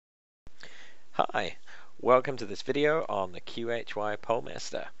Hi, welcome to this video on the QHY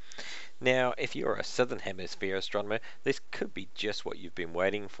PoleMaster. Now, if you're a Southern Hemisphere astronomer, this could be just what you've been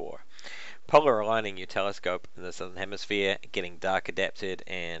waiting for. Polar aligning your telescope in the Southern Hemisphere, getting dark adapted,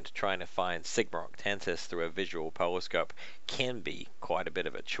 and trying to find Sigma Octantis through a visual polarscope can be quite a bit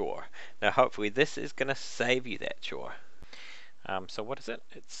of a chore. Now, hopefully this is going to save you that chore. So what is it?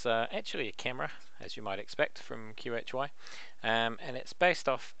 It's actually a camera, as you might expect from QHY, and it's based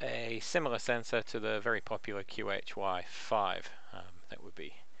off a similar sensor to the very popular QHY 5. That would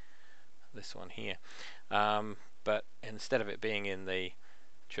be this one here. But instead of it being in the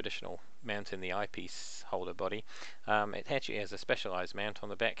traditional mount in the eyepiece holder body, it actually has a specialized mount on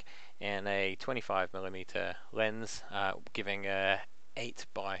the back and a 25mm lens, giving a 8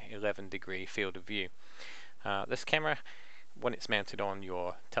 by 11 degree field of view. This camera, when it's mounted on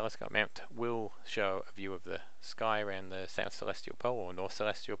your telescope mount, will show a view of the sky around the South Celestial Pole or North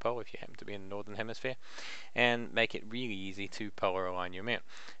Celestial Pole if you happen to be in the Northern Hemisphere, and make it really easy to polar align your mount.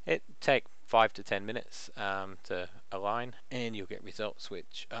 It takes 5 to 10 minutes to align, and you'll get results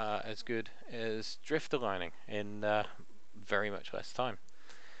which are as good as drift aligning in very much less time.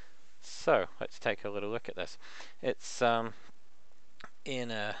 So let's take a little look at this. It's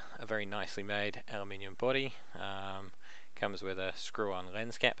in a very nicely made aluminium body. Comes with a screw-on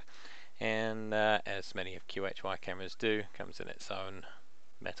lens cap, and as many of QHY cameras do, comes in its own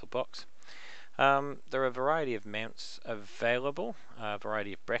metal box. There are a variety of mounts available, a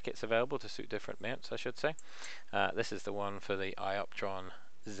variety of brackets available to suit different mounts, I should say. This is the one for the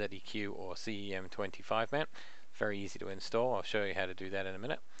Astronz.nz or CEM25 mount. Very easy to install. I'll show you how to do that in a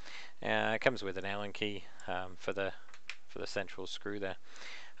minute. It comes with an Allen key for the central screw there.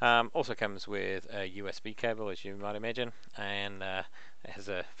 Also comes with a USB cable, as you might imagine, and it has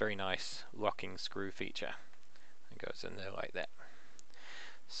a very nice locking screw feature. It goes in there like that.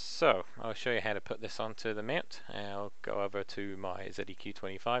 So I'll show you how to put this onto the mount. I'll go over to my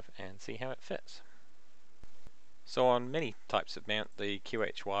ZEQ25 and see how it fits. So on many types of mount, the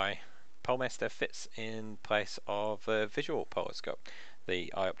QHY PoleMaster fits in place of a visual polarscope.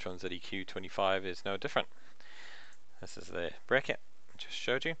 The Astronz ZEQ25 is no different. This is the bracket just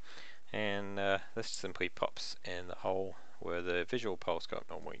showed you, and this simply pops in the hole where the visual polarscope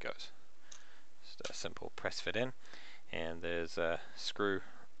normally goes. Just a simple press fit in, and there's a screw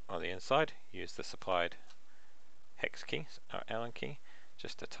on the inside. Use the supplied hex key or Allen key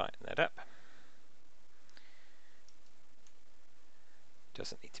just to tighten that up.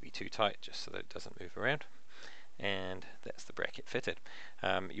 Doesn't need to be too tight, just so that it doesn't move around. And that's the bracket fitted.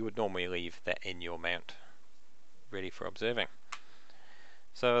 You would normally leave that in your mount ready for observing.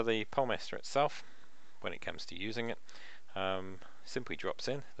 So the PoleMaster itself, when it comes to using it, simply drops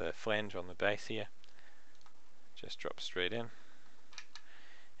in. The flange on the base here just drops straight in,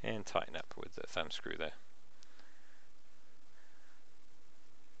 and tighten up with the thumb screw there.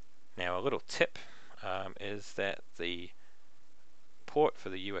 Now a little tip is that the port for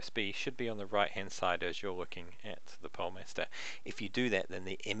the USB should be on the right hand side as you're looking at the PoleMaster. If you do that, then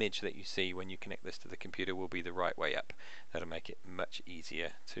the image that you see when you connect this to the computer will be the right way up. That'll make it much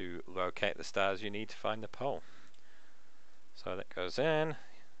easier to locate the stars you need to find the pole. So that goes in,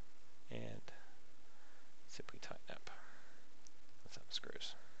 and simply tighten up the thumb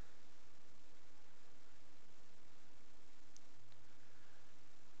screws.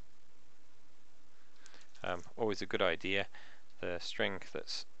 Always a good idea, the string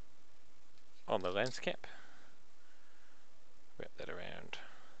that's on the lens cap, wrap that around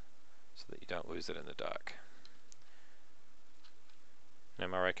so that you don't lose it in the dark. Now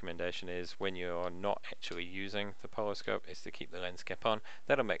my recommendation is, when you're not actually using the polarscope, is to keep the lens cap on.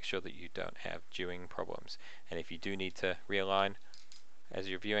 That'll make sure that you don't have dewing problems, and if you do need to realign as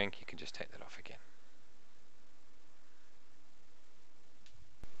you're viewing, you can just take that off again.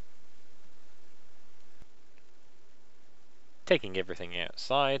 Taking everything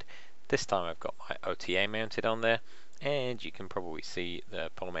outside, this time I've got my OTA mounted on there, and you can probably see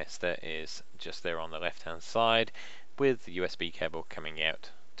the PoleMaster is just there on the left hand side with the USB cable coming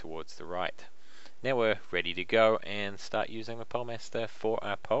out towards the right. Now we're ready to go and start using the PoleMaster for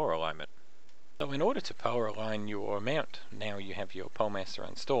our polar alignment. So in order to polar align your mount, now you have your PoleMaster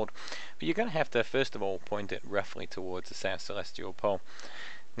installed, but you're going to have to first of all point it roughly towards the South Celestial Pole.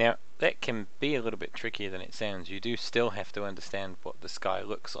 Now that can be a little bit trickier than it sounds. You do still have to understand what the sky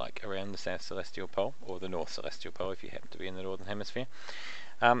looks like around the South Celestial Pole, or the North Celestial Pole if you happen to be in the Northern Hemisphere.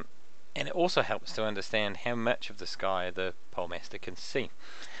 And it also helps to understand how much of the sky the PoleMaster can see.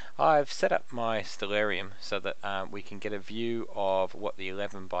 I've set up my stellarium so that we can get a view of what the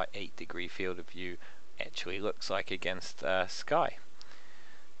 11 by 8 degree field of view actually looks like against sky.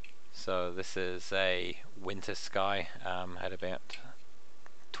 So this is a winter sky at about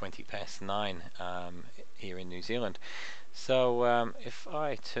 20 past 9 here in New Zealand. So if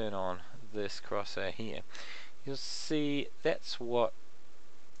I turn on this crosshair here, you'll see that's what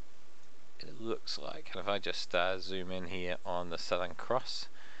it looks like. And if I just zoom in here on the Southern Cross,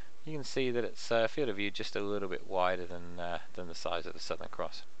 you can see that it's field of view just a little bit wider than the size of the Southern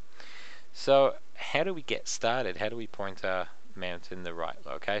Cross. So how do we get started? How do we point our mount in the right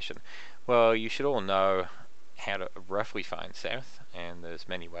location? Well, you should all know how to roughly find south, and there's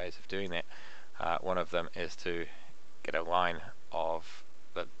many ways of doing that. One of them is to get a line of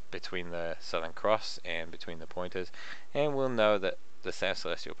between the Southern Cross and between the pointers, and we'll know that the South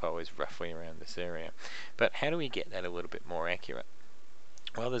Celestial Pole is roughly around this area. But how do we get that a little bit more accurate?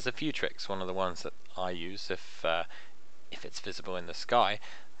 Well, there's a few tricks. One of the ones that I use, if it's visible in the sky,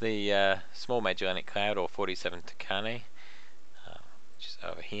 the Small Magellanic Cloud, or 47 Tucanae, which is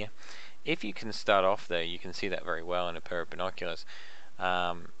over here. If you can start off there, you can see that very well in a pair of binoculars,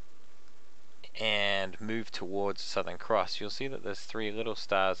 and move towards Southern Cross, you'll see that there's three little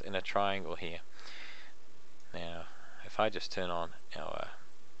stars in a triangle here. Now, if I just turn on our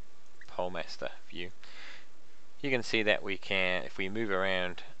PoleMaster view, you can see that we can, if we move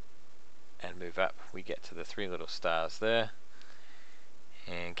around and move up, we get to the three little stars there,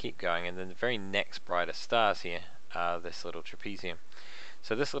 and keep going, and then the very next brightest stars here are this little trapezium.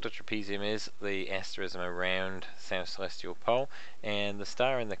 So this little trapezium is the asterism around South Celestial Pole, and the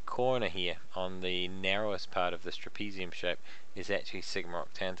star in the corner here on the narrowest part of this trapezium shape is actually Sigma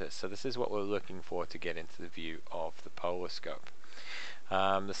Octantis. So this is what we're looking for to get into the view of the polarscope.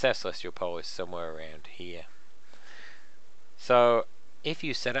 The South Celestial Pole is somewhere around here. So if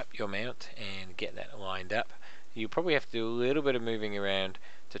you set up your mount and get that lined up, you probably have to do a little bit of moving around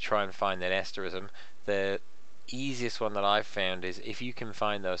to try and find that asterism. The easiest one that I've found is if you can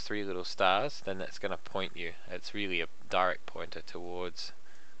find those three little stars, then that's going to point you. It's really a direct pointer towards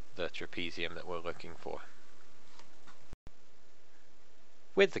the trapezium that we're looking for.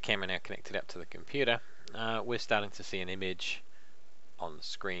 With the camera now connected up to the computer, we're starting to see an image on the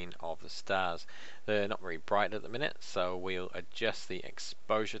screen of the stars. They're not very bright at the minute, so we'll adjust the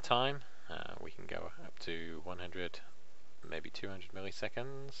exposure time. We can go up to 100, maybe 200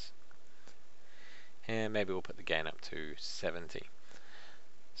 milliseconds. And maybe we'll put the gain up to 70.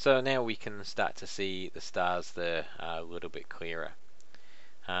 So now we can start to see the stars there a little bit clearer.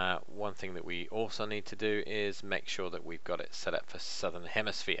 One thing that we also need to do is make sure that we've got it set up for Southern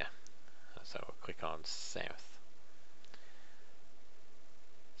Hemisphere. So we'll click on South.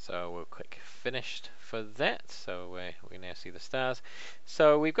 So we'll click Finished for that. So we now see the stars.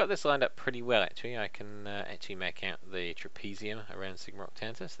 So we've got this lined up pretty well actually. I can actually make out the trapezium around Sigma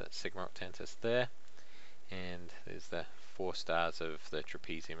Octantis. That's Sigma Octantis there. And there's the four stars of the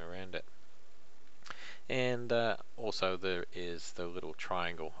trapezium around it. And also there is the little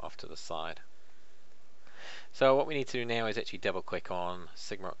triangle off to the side. So what we need to do now is actually double click on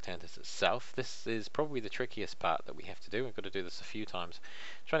Sigma Octantis itself. This is probably the trickiest part that we have to do. We've got to do this a few times.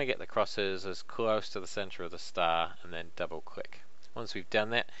 Trying to get the crosshairs as close to the center of the star and then double click. Once we've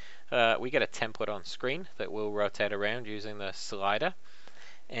done that, we get a template on screen that we'll rotate around using the slider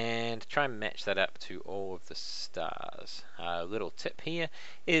and try and match that up to all of the stars. A little tip here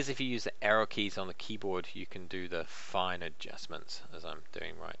is if you use the arrow keys on the keyboard, you can do the fine adjustments as I'm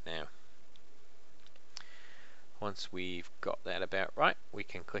doing right now. Once we've got that about right, we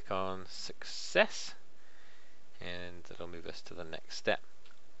can click on Success and it'll move us to the next step.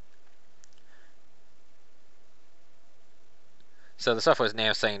 So the software is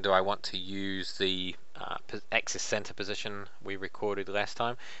now saying, do I want to use the axis center position we recorded last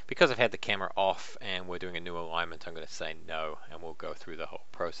time? Because I've had the camera off and we're doing a new alignment, I'm going to say no, and we'll go through the whole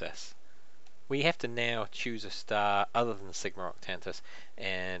process. We have to now choose a star other than Sigma Octantis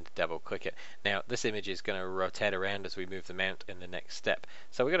and double click it. Now this image is going to rotate around as we move the mount in the next step.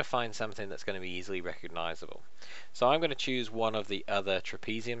 So we've got to find something that's going to be easily recognizable. So I'm going to choose one of the other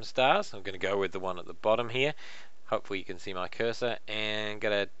trapezium stars. I'm going to go with the one at the bottom here. Hopefully you can see my cursor, and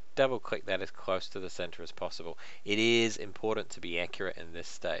going to double click that as close to the center as possible. It is important to be accurate in this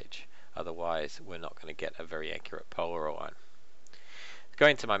stage, otherwise we're not going to get a very accurate polar line.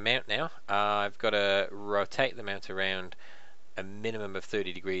 Going to my mount now, I've got to rotate the mount around a minimum of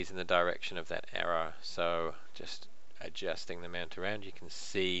 30 degrees in the direction of that arrow. So just adjusting the mount around, you can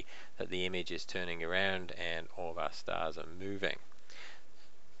see that the image is turning around and all of our stars are moving.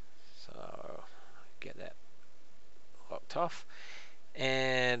 So get that locked off,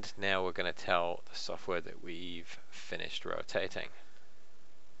 and now we're going to tell the software that we've finished rotating.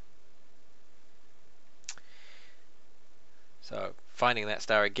 So finding that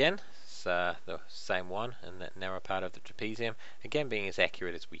star again, is the same one in that narrow part of the trapezium. Again, being as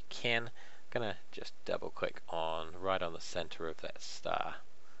accurate as we can, I'm going to just double click on right on the center of that star.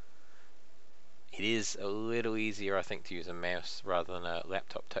 It is a little easier, I think, to use a mouse rather than a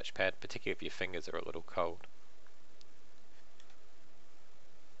laptop touchpad, particularly if your fingers are a little cold.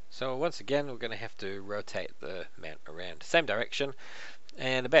 So once again, we're going to have to rotate the mount around, same direction,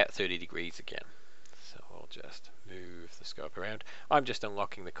 and about 30 degrees again. So I'll just move the scope around. I'm just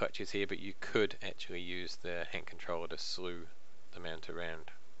unlocking the clutches here, but you could actually use the hand controller to slew the mount around.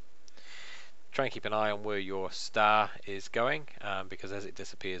 Try and keep an eye on where your star is going, because as it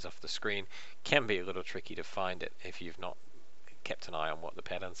disappears off the screen, it can be a little tricky to find it if you've not kept an eye on what the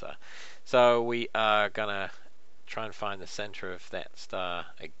patterns are. So we are going to try and find the center of that star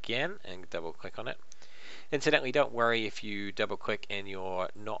again and double click on it. Incidentally, don't worry if you double click and you're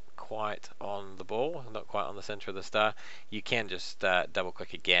not quite on the ball, not quite on the center of the star. You can just double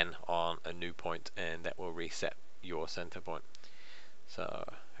click again on a new point and that will reset your center point. So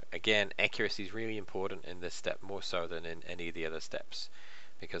again, accuracy is really important in this step, more so than in any of the other steps,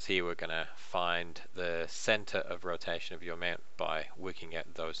 because here we're going to find the center of rotation of your mount by working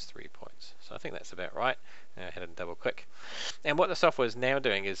out those 3 points. So I think that's about right. Go ahead and double click. And what the software is now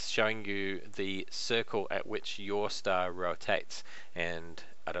doing is showing you the circle at which your star rotates. And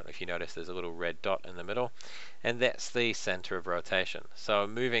I don't know if you notice there's a little red dot in the middle, and that's the center of rotation. So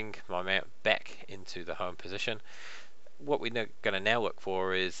moving my mount back into the home position, what we're going to now look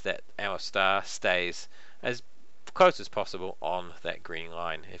for is that our star stays as close as possible on that green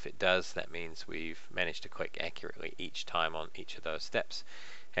line. If it does, that means we've managed to click accurately each time on each of those steps,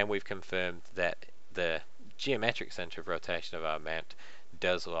 and we've confirmed that the geometric center of rotation of our mount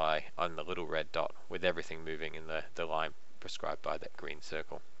does lie on the little red dot, with everything moving in the line prescribed by that green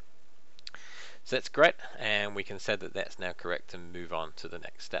circle. So that's great, and we can say that that's now correct and move on to the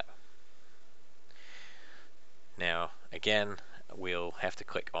next step. Now again, we'll have to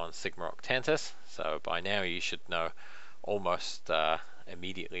click on sigma octantis, so by now you should know almost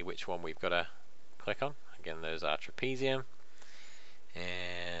immediately which one we've got to click on. Again, there's our trapezium,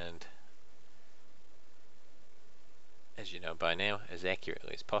 and as you know by now, as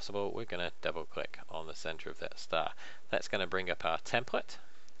accurately as possible, we're going to double click on the center of that star. That's going to bring up our template,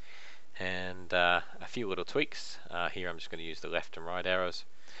 and a few little tweaks. Here I'm just going to use the left and right arrows,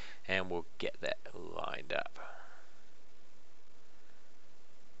 and we'll get that lined up.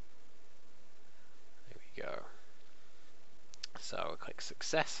 Go. So we'll click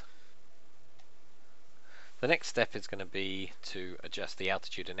success. The next step is going to be to adjust the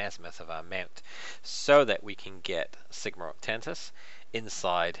altitude and azimuth of our mount so that we can get sigma octantis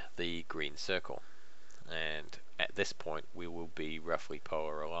inside the green circle. And at this point we will be roughly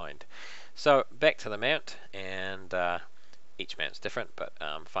polar aligned. So back to the mount, and each mount's different, but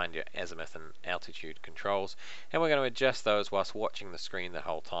find your azimuth and altitude controls, and we're going to adjust those whilst watching the screen the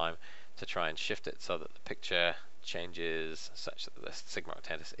whole time to try and shift it so that the picture changes such that the sigma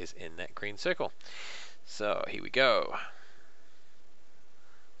octantis is in that green circle. So here we go.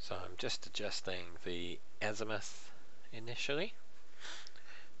 So I'm just adjusting the azimuth initially,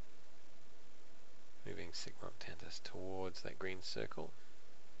 moving sigma octantis towards that green circle.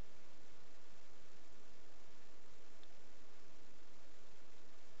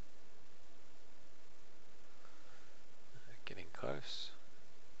 Getting close.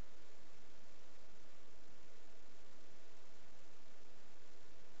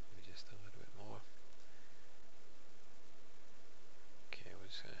 Maybe just a little bit more. Okay, we're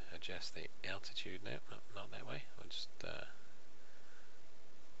just going to adjust the altitude now. No, not that way. I'll just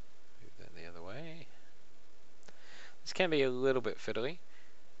move that the other way. This can be a little bit fiddly.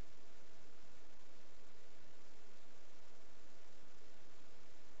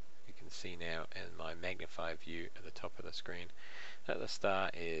 You can see now in my magnified view at the top of the screen that the star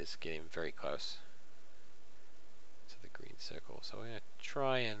is getting very close to the green circle. So we're going to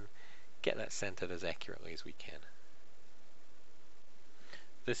try and get that centered as accurately as we can.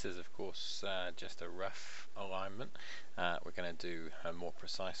 This is of course just a rough alignment. We're going to do a more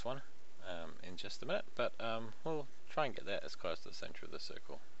precise one in just a minute, but we'll try and get that as close to the center of the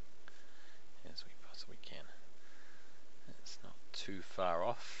circle as we possibly can. It's not too far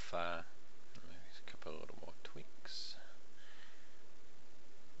off. Maybe a couple of little more tweaks.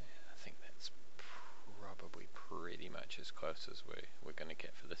 Yeah, I think that's probably pretty much as close as we're going to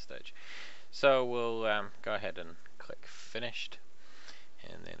get for this stage. So we'll go ahead and click finished,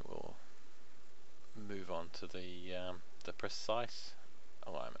 and then we'll move on to the precise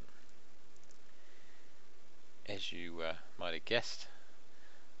alignment. As you might have guessed,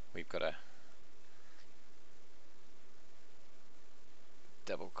 we've got to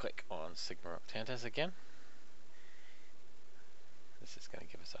double click on Sigma Octantis again. This is going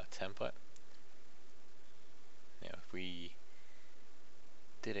to give us our template. Now if we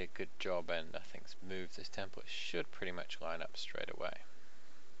did a good job and nothing's moved, this template should pretty much line up straight away.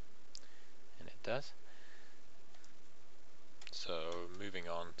 And it does. So moving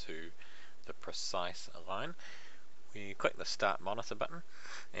on to the precise align, we click the Start Monitor button,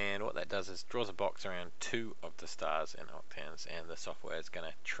 and what that does is draws a box around 2 of the stars in octans, and the software is going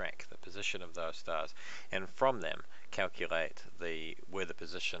to track the position of those stars, and from them calculate where the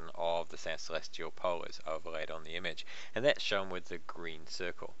position of the celestial pole is overlaid on the image, and that's shown with the green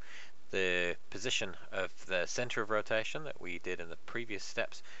circle. The position of the center of rotation that we did in the previous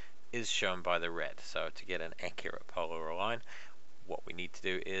steps is shown by the red. So to get an accurate polar align, what we need to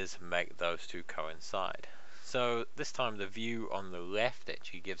do is make those two coincide. So this time the view on the left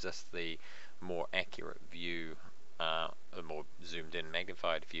actually gives us the more accurate view, a more zoomed in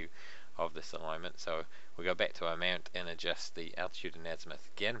magnified view of this alignment. So we go back to our mount and adjust the altitude and azimuth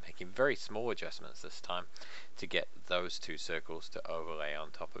again, making very small adjustments this time to get those two circles to overlay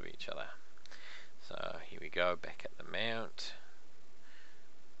on top of each other. So here we go, back at the mount.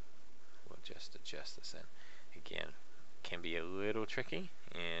 We'll just adjust this in. Again, can be a little tricky,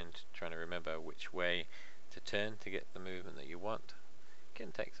 and trying to remember which way to turn to get the movement that you want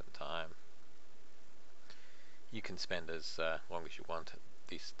can take some time. You can spend as long as you want at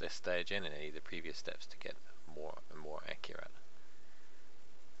this stage and in any of the previous steps to get more and more accurate.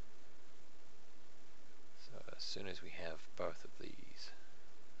 So as soon as we have both of these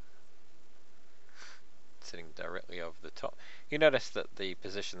sitting directly over the top, you notice that the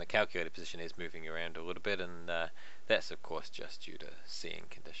position, the calculated position, is moving around a little bit, and that's of course just due to seeing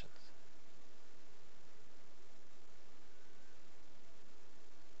conditions.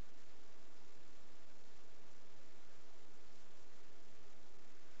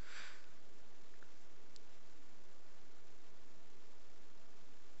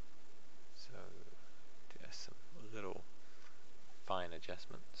 So just some little fine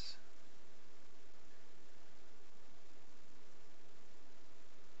adjustments.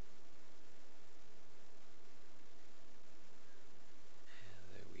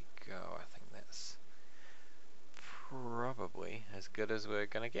 I think that's probably as good as we're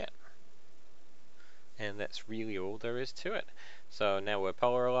going to get. And that's really all there is to it. So now we're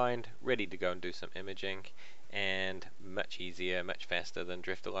polar aligned, ready to go and do some imaging, and much easier, much faster than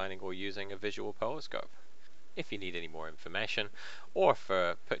drift aligning or using a visual polarscope. If you need any more information, or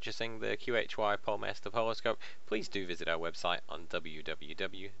for purchasing the QHY PoleMaster polarscope, please do visit our website on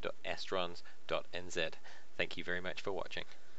www.astronz.nz. Thank you very much for watching.